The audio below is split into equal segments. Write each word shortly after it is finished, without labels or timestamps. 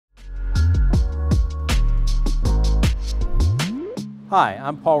Hi,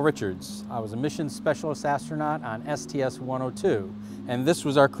 I'm Paul Richards. I was a mission specialist astronaut on STS-102, and this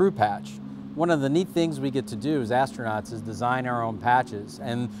was our crew patch. One of the neat things we get to do as astronauts is design our own patches,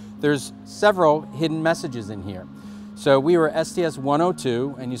 and there's several hidden messages in here. So we were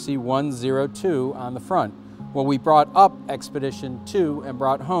STS-102, and you see 102 on the front. Well, we brought up Expedition 2 and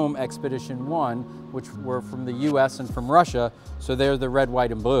brought home Expedition 1, which were from the US and from Russia, so they're the red,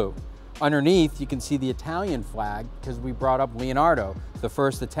 white, and blue. Underneath, you can see the Italian flag because we brought up Leonardo, the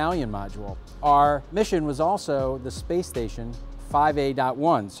first Italian module. Our mission was also the space station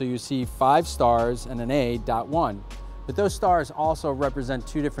 5A.1, so you see 5 stars and an A.1. But those stars also represent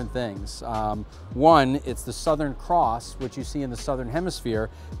two different things. One, it's the Southern Cross, which you see in the Southern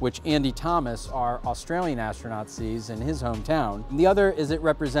Hemisphere, which Andy Thomas, our Australian astronaut, sees in his hometown. And the other is it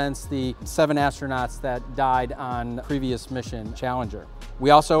represents the 7 astronauts that died on previous mission Challenger.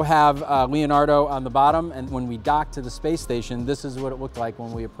 We also have Leonardo on the bottom, and when we docked to the space station, this is what it looked like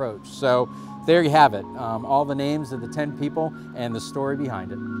when we approached. So there you have it, all the names of the 10 people and the story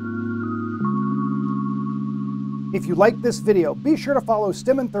behind it. If you like this video, be sure to follow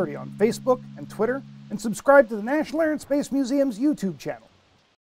STEM in 30 on Facebook and Twitter, and subscribe to the National Air and Space Museum's YouTube channel.